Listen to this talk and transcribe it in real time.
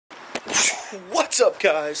What's up,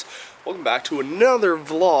 guys? Welcome back to another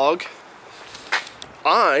vlog.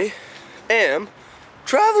 I am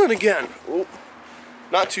traveling again. Oh,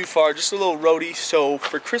 not too far, just a little roadie. So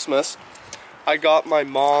for Christmas, I got my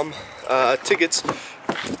mom tickets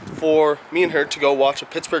for me and her to go watch a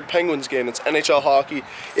Pittsburgh Penguins game. It's NHL hockey,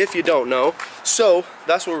 if you don't know. So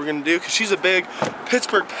that's what we're gonna do, because she's a big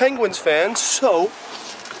Pittsburgh Penguins fan. So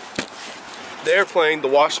they're playing the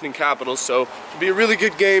Washington Capitals, so it'll be a really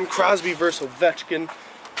good game. Crosby versus Ovechkin.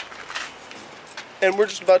 And we're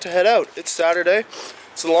just about to head out. It's Saturday.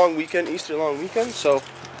 It's a long weekend, Easter long weekend, so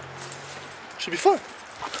should be fun.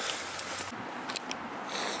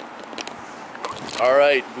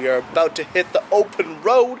 Alright, we are about to hit the open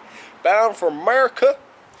road, bound for America.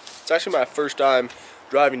 It's actually my first time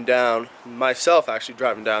driving down, myself actually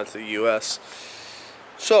driving down to the US.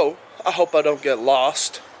 So, I hope I don't get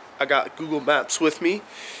lost. I got Google Maps with me,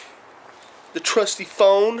 the trusty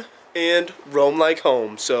phone, and roam like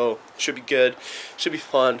home. So, should be good, should be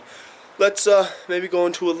fun. Let's maybe go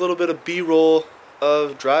into a little bit of B-roll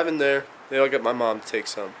of driving there. Maybe I'll get my mom to take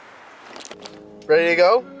some. Ready to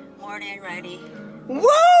go? Morning, ready.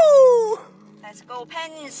 Woo! Let's go,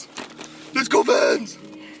 Penguins! Let's go, Pens!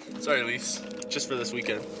 Sorry, Leafs. Just for this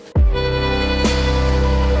weekend.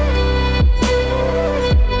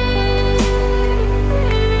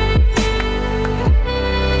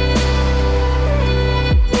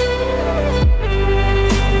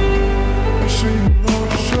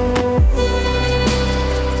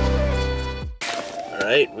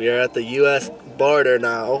 Alright, we are at the US border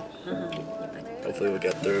now. Hopefully we'll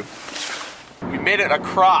get through. We made it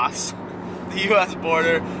across the US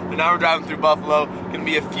border, and now we're driving through Buffalo. Gonna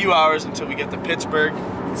be a few hours until we get to Pittsburgh.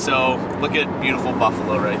 So look at beautiful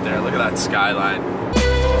Buffalo right there. Look at that skyline.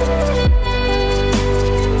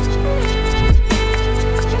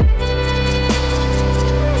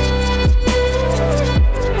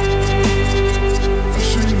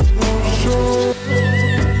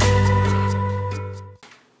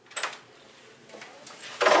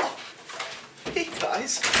 Hey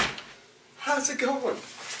guys, how's it going?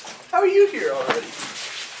 How are you here already?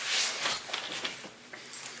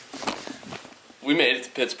 We made it to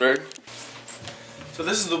Pittsburgh. So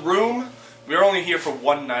this is the room. We're only here for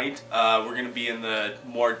one night. We're gonna be in the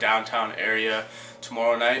more downtown area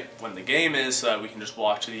tomorrow night when the game is, so that we can just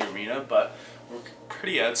walk to the arena. But we're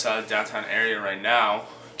pretty outside the downtown area right now.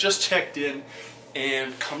 Just checked in,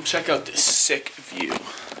 and come check out this sick view.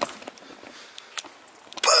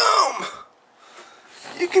 Boom!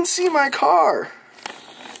 You can see my car.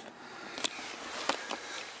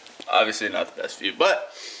 Obviously not the best view,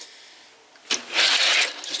 but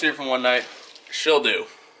just here for one night. She'll do.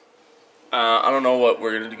 I don't know what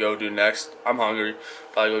we're gonna go do next. I'm hungry.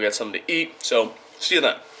 Probably go get something to eat. So see you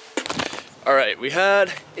then. Alright, we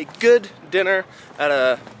had a good dinner at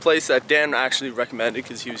a place that Dan actually recommended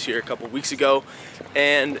because he was here a couple weeks ago.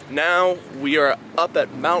 And now we are up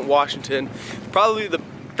at Mount Washington. Probably the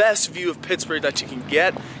best view of Pittsburgh that you can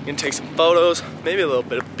get. You can take some photos, maybe a little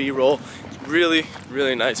bit of B-roll. Really,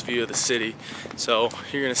 really nice view of the city. So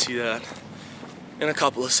you're gonna see that in a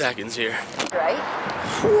couple of seconds here. Right?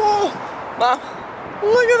 Whoa! Mom,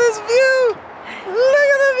 look at this view! Look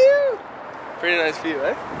at the view! Pretty nice view,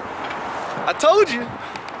 eh? I told you!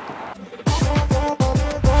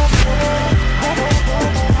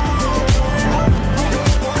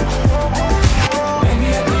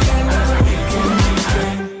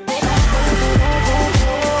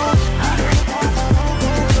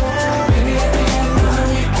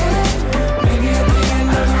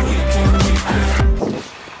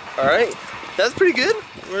 Alright, that's pretty good.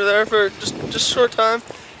 We're there for just a short time.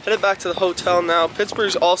 Headed back to the hotel now.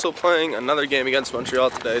 Pittsburgh's also playing another game against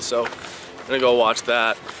Montreal today, so I'm gonna go watch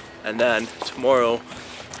that. And then tomorrow,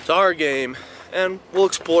 it's our game, and we'll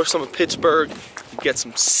explore some of Pittsburgh and get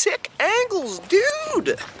some sick angles,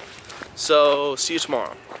 dude! So, see you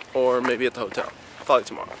tomorrow. Or maybe at the hotel. Probably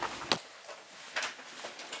tomorrow.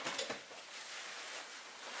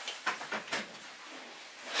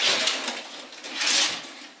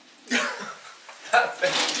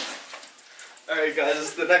 Alright guys, this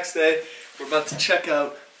is the next day. We're about to check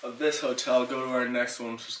out of this hotel, go to our next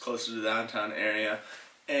one, which is closer to the downtown area.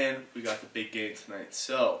 And we got the big game tonight,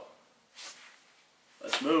 so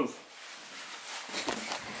let's move.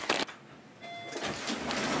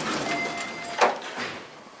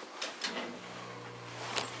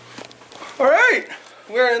 Alright,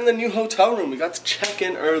 we're in the new hotel room. We got to check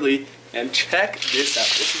in early, and check this out.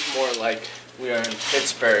 This is more like we are in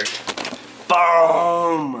Pittsburgh.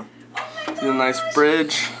 Boom! See the nice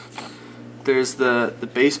bridge. There's the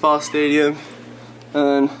baseball stadium,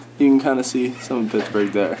 and you can kind of see some of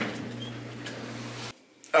Pittsburgh there.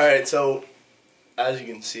 Alright, so as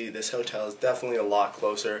you can see, this hotel is definitely a lot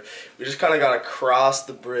closer. We just kind of got to cross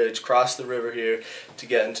the bridge, cross the river here to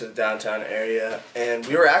get into the downtown area. And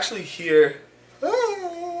we were actually here. We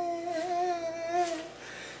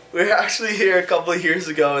were actually here a couple of years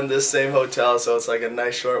ago in this same hotel, so it's like a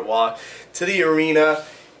nice short walk to the arena.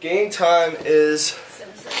 Game time is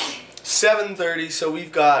 7:30, so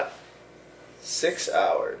we've got 6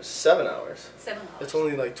 hours, 7 hours. 7 hours. It's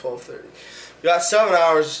only like 12:30. We got 7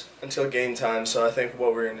 hours until game time, so I think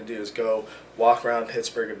what we're going to do is go walk around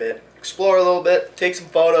Pittsburgh a bit, explore a little bit, take some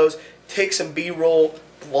photos, take some B-roll,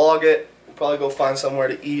 vlog it. We'll probably go find somewhere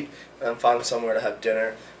to eat and find somewhere to have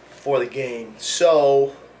dinner before the game.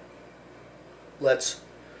 So let's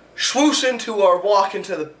swoosh into our walk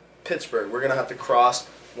into the Pittsburgh. We're going to have to cross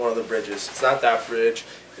one of the bridges. It's not that bridge.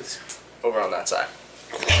 It's over on that side.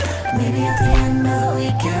 Maybe at the end of the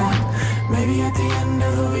weekend. Maybe at the end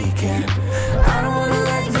of the weekend. I don't wanna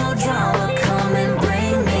let no drama come and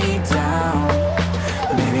bring me down.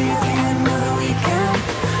 Maybe at the end of the weekend.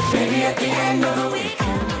 Maybe at the end of the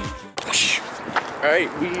weekend.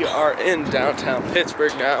 Alright, we are in downtown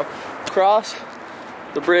Pittsburgh now. Cross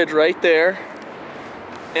the bridge right there.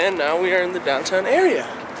 And now we are in the downtown area.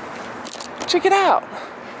 Check it out.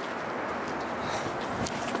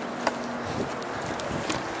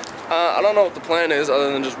 I don't know what the plan is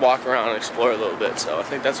other than just walk around and explore a little bit, so I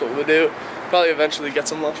think that's what we'll do. Probably eventually get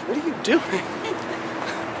some lunch. What are you doing?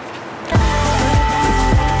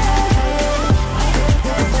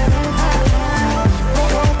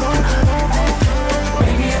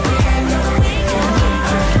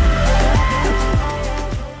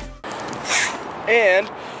 And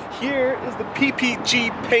here is the PPG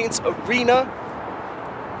Paints Arena.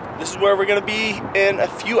 This is where we're going to be in a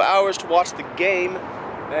few hours to watch the game.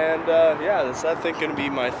 And yeah, this is I think going to be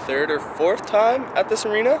my 3rd or 4th time at this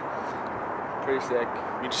arena. Pretty sick.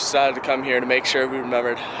 We just decided to come here to make sure we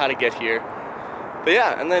remembered how to get here. But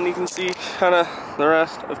yeah, and then you can see kind of the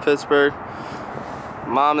rest of Pittsburgh.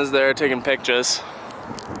 Mom is there taking pictures.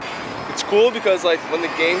 It's cool because like when the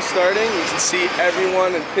game's starting, you can see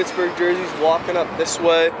everyone in Pittsburgh jerseys walking up this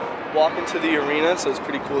way, walking to the arena. So it's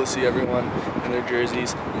pretty cool to see everyone in their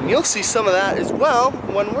jerseys. And you'll see some of that as well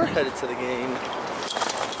when we're headed to the game.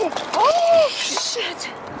 Oh, shit.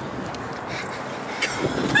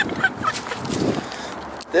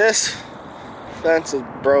 This fence is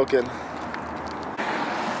broken.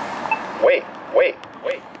 Wait.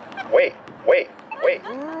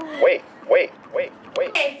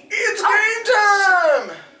 It's game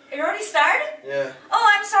time! It already started? Yeah. Oh,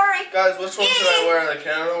 I'm sorry. Guys, which one should I wear? The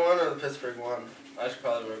Canada one or the Pittsburgh one? I should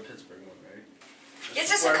probably wear the Pittsburgh one, right? It's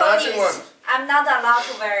just wear a matching Cody's. ones. I'm not allowed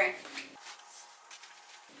to wear it.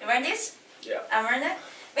 You wearing this? Yeah. I'm wearing it.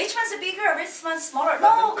 Which one's bigger? Which one's smaller?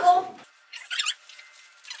 No, go.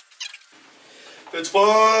 It's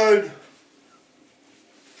fine.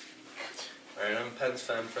 Alright, I'm a Pens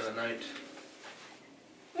fan for the night.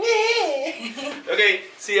 Okay,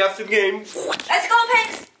 see you after the game. Let's go,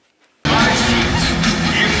 Pens. In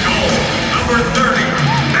goal, number 30,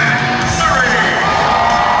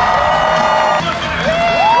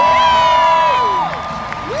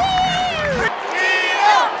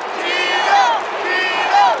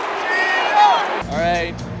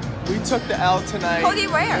 Alright, we took the L tonight. Cody,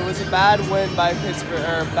 where? It was a bad win by Pittsburgh,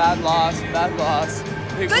 or bad loss.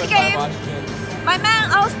 Big Good win game. by Washington. My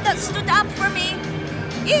man also stood up for me.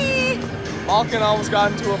 Yee! Malkin almost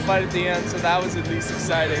got into a fight at the end, so that was at least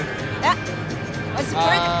exciting. Yeah. That's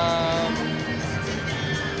good.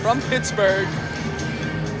 From Pittsburgh.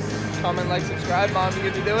 Comment, like, subscribe. Mom, you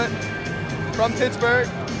get to do it. From Pittsburgh.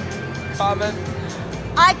 Comment.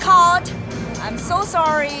 I called. I'm so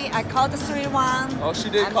sorry. I called the 3-1. Oh, she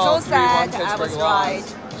did I'm call so 3-1 sad. Pittsburgh I was lost. right.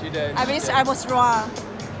 She did. I wish I was wrong.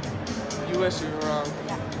 You wish you were wrong.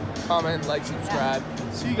 Yeah. Comment, like, subscribe.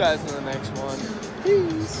 See you guys in the next one.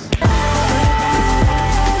 Peace.